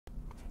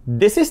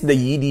This is the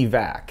YEEDI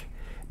VAC.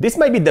 This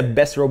might be the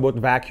best robot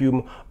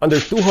vacuum under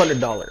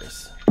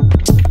 $200.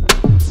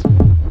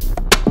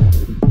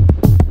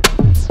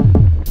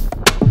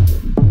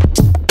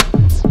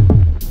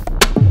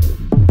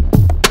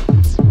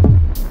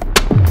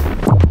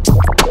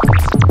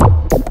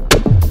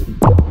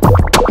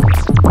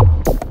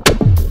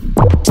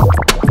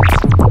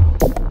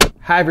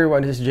 Hi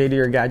everyone, this is JD,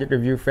 your gadget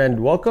review friend.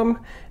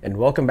 Welcome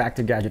back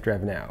to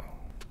Gadgetrevnow.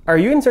 Are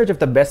you in search of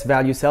the best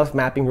value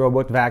self-mapping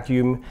robot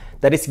vacuum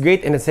that is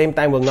great and at the same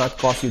time will not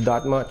cost you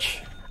that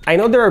much? I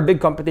know there are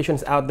big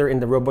competitions out there in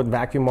the robot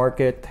vacuum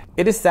market.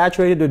 It is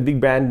saturated with big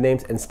brand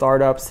names and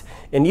startups,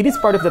 and it is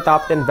part of the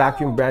top 10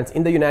 vacuum brands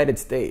in the United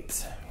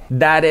States.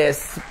 That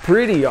is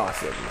pretty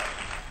awesome.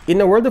 In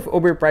a world of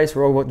overpriced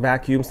robot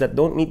vacuums that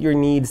don't meet your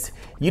needs,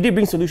 YEEDI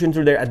brings solutions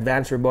through their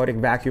advanced robotic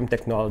vacuum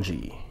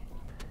technology.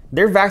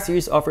 Their VAC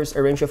series offers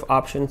a range of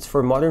options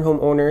for modern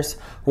homeowners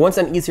who wants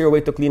an easier way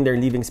to clean their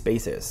living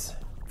spaces.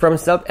 From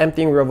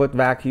self-emptying robot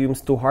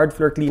vacuums to hard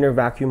floor cleaner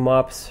vacuum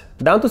mops,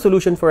 down to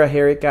solution for a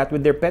hairy cat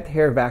with their pet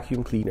hair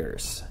vacuum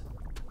cleaners.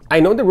 I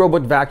know the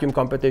robot vacuum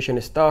competition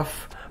is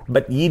tough,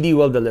 but YEEDI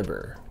will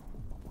deliver.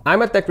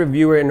 I'm a tech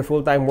reviewer and a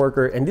full-time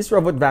worker, and this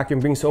robot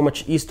vacuum brings so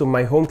much ease to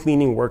my home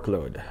cleaning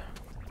workload.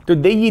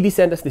 Today, YEEDI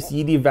sent us this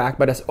YEEDI VAC,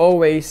 but as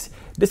always,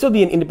 this will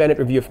be an independent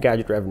review of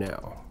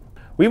Gadgetrevnow.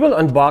 We will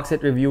unbox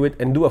it, review it,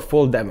 and do a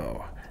full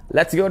demo.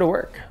 Let's go to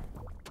work.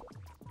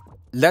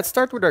 Let's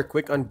start with our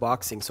quick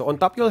unboxing. So on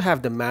top, you'll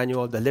have the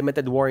manual, the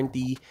limited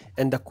warranty,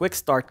 and the quick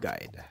start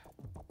guide.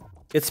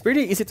 It's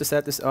pretty easy to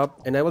set this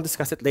up, and I will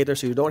discuss it later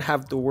so you don't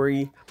have to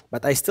worry,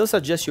 but I still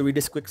suggest you read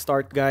this quick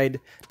start guide.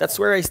 That's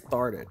where I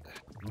started.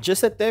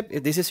 Just a tip,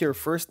 if this is your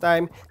first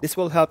time, this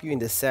will help you in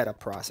the setup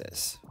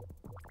process.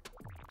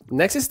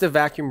 Next is the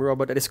vacuum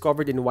robot that is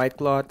covered in white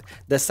cloth.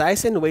 The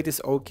size and weight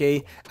is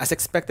okay, as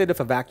expected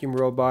of a vacuum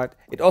robot.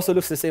 It also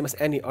looks the same as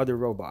any other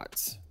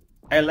robots.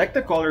 I like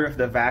the color of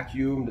the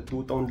vacuum, the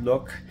two-toned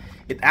look.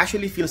 It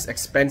actually feels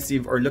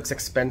expensive or looks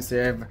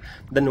expensive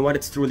than what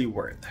it's truly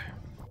worth.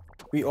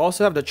 We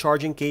also have the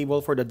charging cable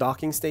for the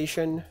docking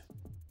station.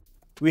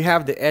 We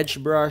have the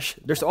edge brush.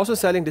 There's also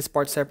selling this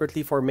part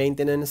separately for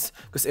maintenance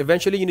because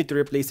eventually you need to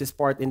replace this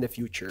part in the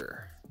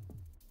future.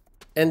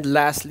 And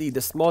lastly, the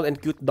small and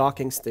cute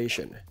docking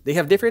station. They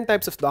have different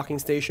types of docking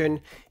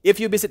station. If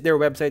you visit their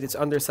website, it's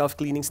under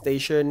self-cleaning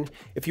station.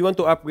 If you want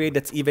to upgrade,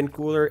 that's even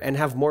cooler and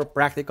have more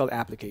practical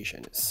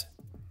applications.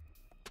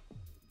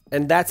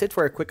 And that's it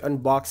for a quick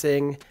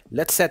unboxing.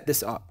 Let's set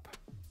this up.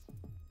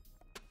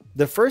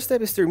 The first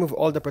step is to remove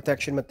all the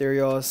protection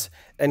materials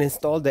and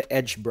install the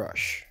edge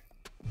brush.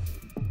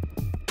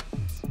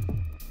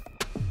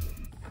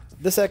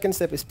 The second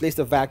step is place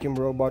the vacuum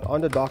robot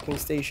on the docking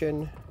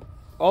station.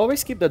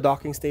 Always keep the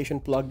docking station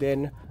plugged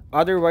in,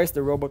 otherwise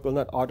the robot will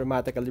not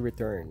automatically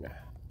return.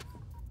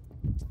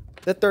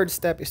 The third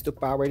step is to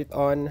power it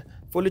on.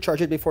 Fully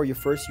charge it before you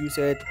first use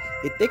it.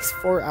 It takes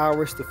 4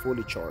 hours to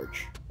fully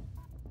charge.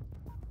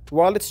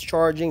 While it's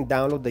charging,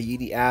 download the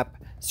YEEDI app.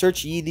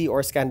 Search YEEDI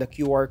or scan the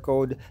QR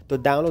code to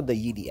download the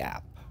YEEDI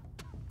app.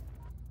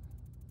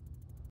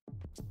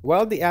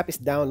 While the app is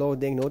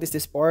downloading, notice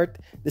this part.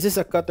 This is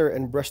a cutter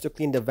and brush to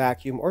clean the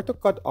vacuum or to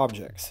cut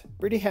objects.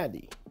 Pretty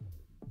handy.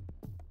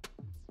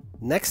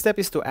 Next step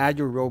is to add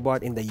your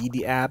robot in the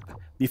YEEDI app.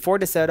 Before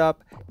the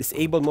setup,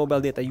 disable mobile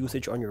data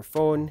usage on your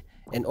phone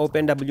and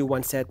open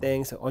W1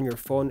 settings on your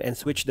phone and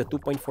switch the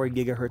 2.4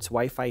 GHz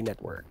Wi-Fi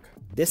network.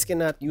 This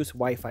cannot use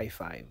Wi-Fi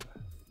 5.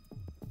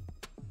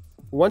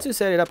 Once you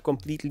set it up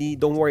completely,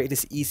 don't worry, it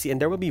is easy and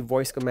there will be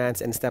voice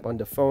commands and step on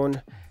the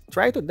phone.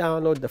 Try to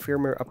download the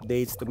firmware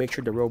updates to make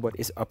sure the robot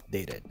is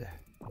updated.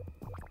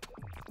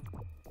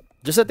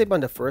 Just a tip on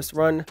the first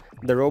run,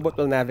 the robot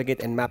will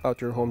navigate and map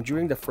out your home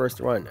during the first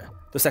run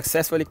to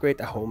successfully create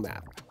a home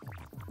map.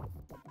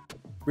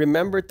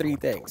 Remember 3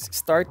 things.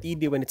 Start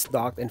YEEDI when it's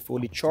docked and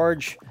fully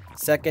charged.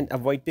 Second,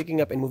 avoid picking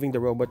up and moving the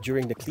robot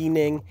during the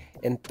cleaning.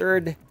 And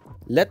third,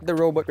 let the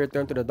robot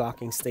return to the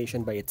docking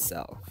station by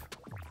itself.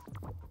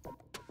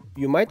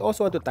 You might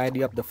also want to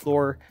tidy up the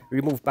floor,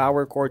 remove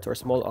power cords or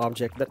small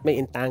objects that may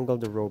entangle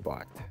the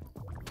robot.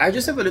 I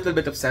just have a little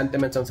bit of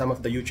sentiments on some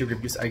of the YouTube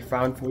reviews I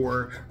found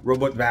for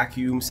robot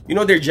vacuums. You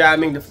know, they're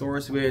jamming the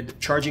floors with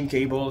charging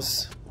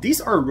cables. These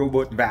are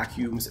robot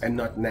vacuums and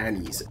not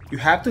nannies. You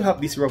have to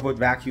help these robot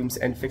vacuums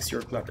and fix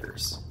your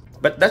clutters.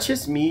 But that's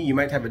just me, you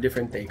might have a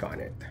different take on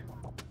it.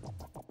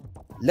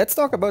 Let's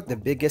talk about the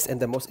biggest and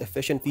the most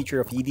efficient feature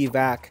of YEEDI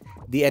VAC,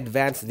 the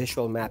advanced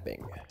visual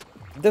mapping.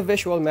 The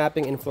visual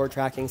mapping and floor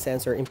tracking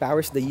sensor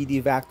empowers the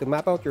YEEDI VAC to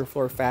map out your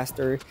floor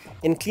faster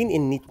and clean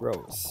in neat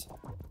rows.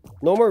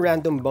 No more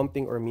random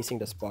bumping or missing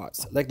the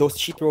spots, like those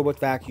cheap robot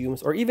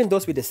vacuums or even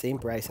those with the same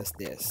price as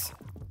this.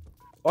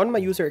 On my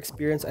user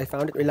experience, I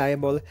found it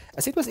reliable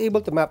as it was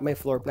able to map my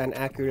floor plan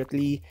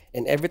accurately,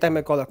 and every time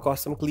I call a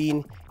custom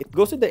clean, it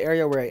goes to the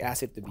area where I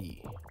asked it to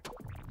be.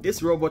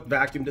 This robot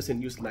vacuum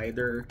doesn't use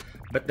LiDAR,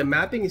 but the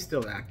mapping is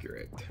still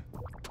accurate.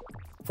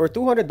 For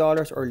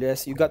 $200 or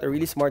less, you got a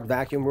really smart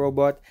vacuum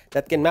robot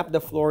that can map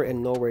the floor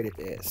and know where it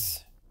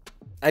is.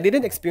 I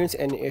didn't experience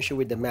any issue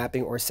with the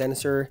mapping or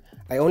sensor.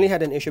 I only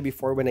had an issue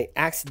before when I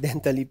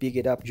accidentally pick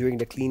it up during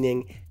the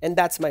cleaning, and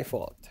that's my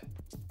fault.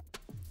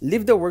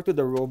 Leave the work to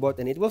the robot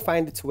and it will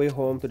find its way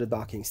home to the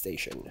docking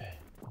station.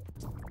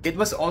 It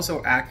was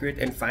also accurate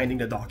in finding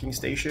the docking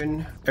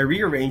station. I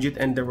rearranged it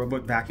and the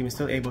robot vacuum is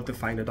still able to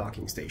find the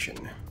docking station.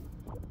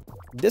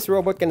 This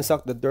robot can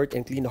suck the dirt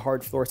and clean the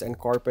hard floors and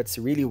carpets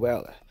really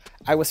well.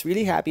 I was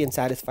really happy and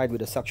satisfied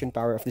with the suction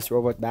power of this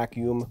robot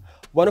vacuum,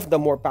 one of the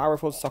more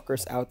powerful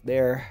suckers out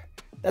there.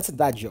 That's a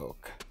dad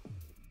joke.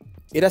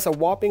 It has a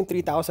whopping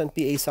 3000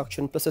 PA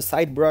suction plus a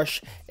side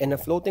brush and a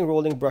floating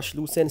rolling brush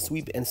loosen,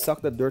 sweep, and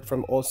suck the dirt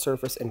from all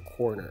surface and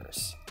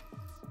corners.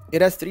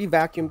 It has 3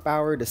 vacuum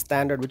power, the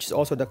standard, which is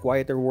also the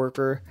quieter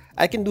worker.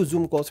 I can do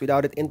Zoom calls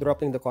without it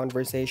interrupting the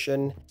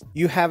conversation.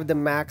 You have the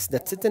max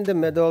that sits in the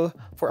middle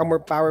for a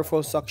more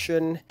powerful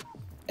suction,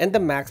 and the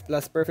max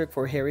plus, perfect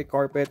for hairy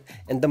carpet,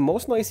 and the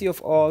most noisy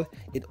of all,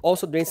 it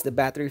also drains the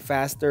battery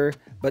faster,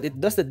 but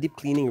it does the deep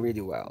cleaning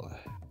really well.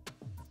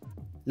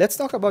 Let's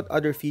talk about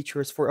other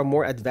features for a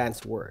more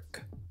advanced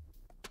work.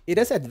 It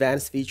has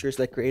advanced features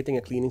like creating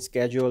a cleaning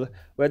schedule,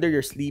 whether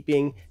you're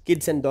sleeping,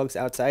 kids and dogs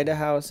outside the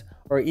house,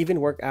 or even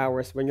work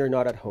hours when you're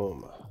not at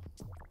home.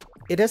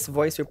 It has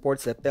voice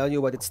reports that tell you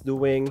what it's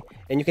doing,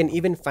 and you can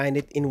even find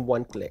it in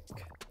one click.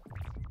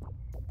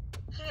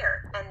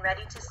 Here and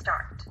ready to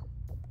start.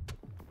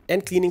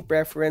 And cleaning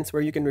preference,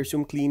 where you can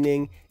resume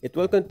cleaning. It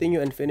will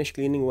continue and finish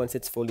cleaning once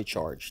it's fully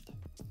charged.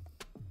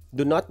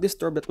 Do not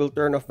disturb, that will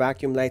turn off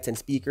vacuum lights and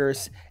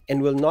speakers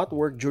and will not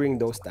work during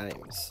those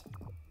times.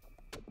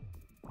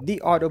 The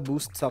auto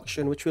boost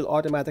suction, which will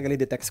automatically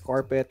detect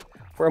carpet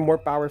for a more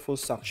powerful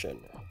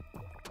suction.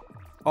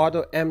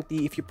 Auto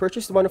empty, if you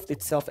purchase one of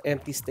its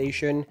self-empty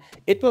station,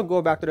 it will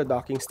go back to the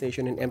docking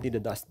station and empty the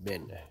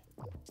dustbin.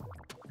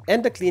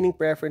 And the cleaning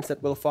preference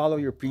that will follow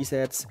your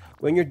presets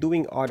when you're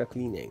doing auto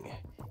cleaning.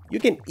 You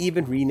can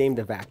even rename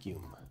the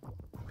vacuum.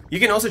 You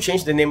can also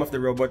change the name of the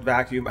robot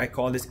vacuum. I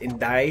call this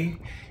Inday.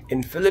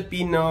 In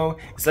Filipino,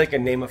 it's like a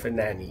name of a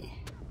nanny.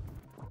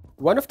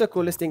 One of the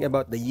coolest thing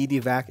about the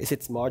YEEDI VAC is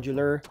it's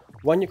modular.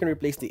 One, you can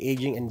replace the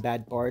aging and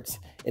bad parts.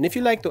 And if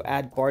you like to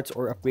add parts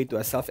or upgrade to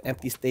a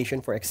self-empty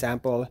station, for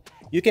example,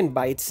 you can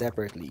buy it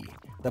separately.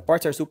 The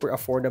parts are super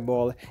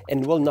affordable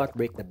and will not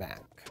break the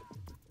bank.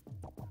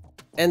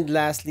 And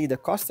lastly, the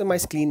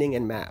customized cleaning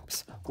and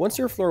maps. Once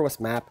your floor was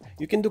mapped,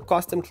 you can do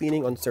custom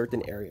cleaning on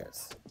certain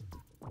areas.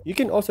 You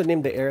can also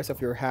name the areas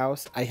of your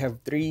house. I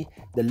have 3,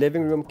 the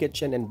living room,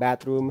 kitchen, and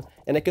bathroom,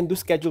 and I can do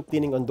scheduled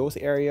cleaning on those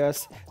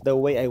areas the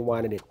way I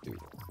wanted it to.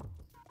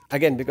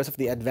 Again, because of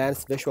the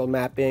advanced visual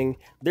mapping,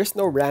 there's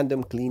no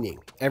random cleaning.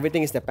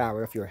 Everything is the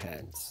power of your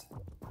hands.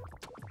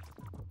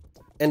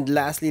 And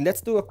lastly,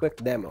 let's do a quick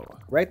demo.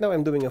 Right now,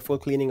 I'm doing a full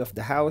cleaning of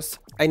the house.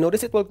 I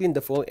notice it will clean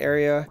the full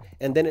area,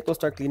 and then it will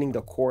start cleaning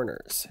the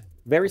corners.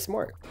 Very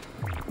smart.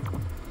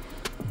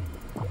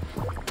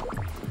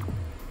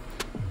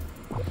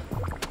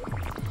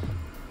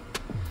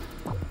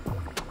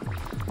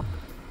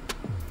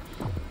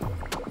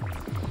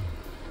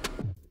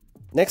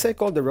 Next, I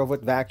called the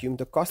robot vacuum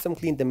to custom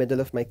clean the middle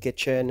of my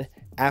kitchen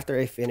after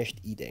I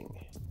finished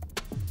eating.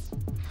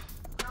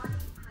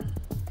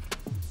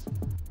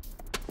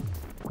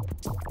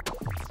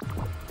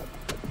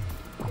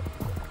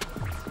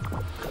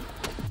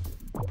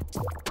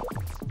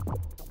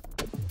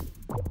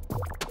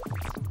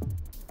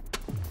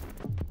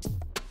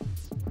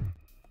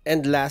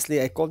 And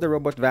lastly, I called the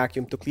robot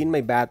vacuum to clean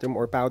my bathroom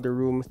or powder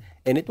room,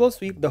 and it will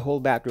sweep the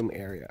whole bathroom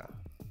area.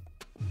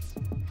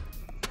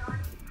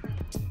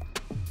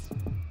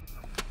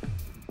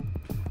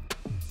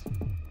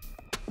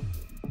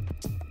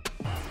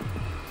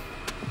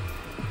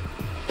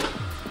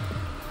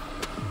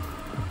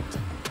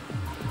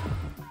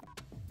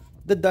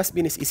 The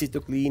dustbin is easy to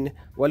clean.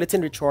 While it's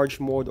in recharge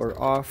mode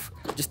or off,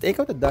 just take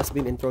out the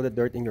dustbin and throw the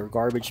dirt in your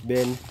garbage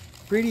bin.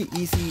 Pretty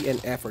easy and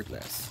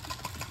effortless.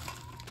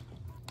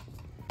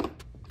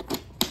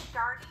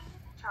 Starting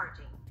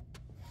charging.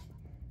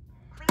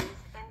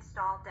 Please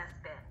install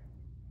dustbin.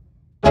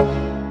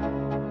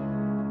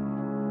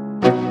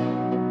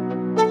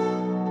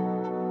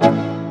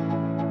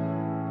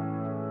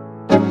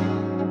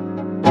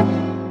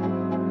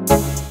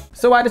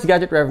 So what is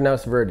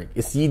Gadgetrewnow's verdict?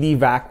 Is YEEDI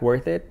VAC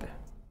worth it?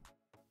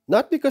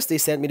 Not because they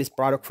sent me this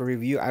product for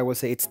review, I will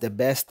say it's the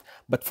best,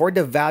 but for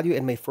the value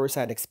and my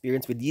first-hand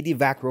experience with YEEDI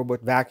VAC Robot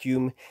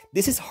Vacuum,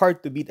 this is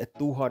hard to beat at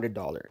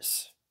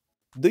 $200.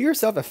 Do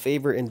yourself a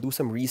favor and do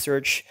some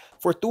research.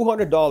 For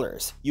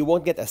 $200, you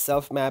won't get a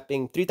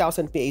self-mapping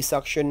 3000 PA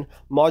suction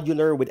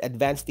modular with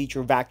advanced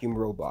feature vacuum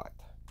robot.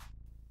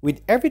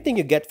 With everything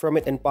you get from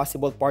it and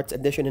possible parts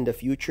addition in the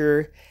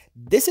future,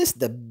 this is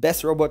the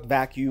best robot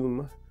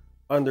vacuum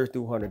under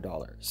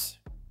 $200.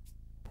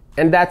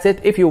 And that's it.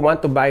 If you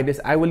want to buy this,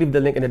 I will leave the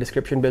link in the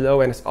description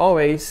below. And as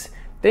always,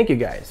 thank you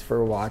guys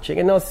for watching,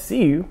 and I'll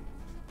see you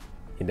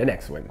in the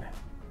next one.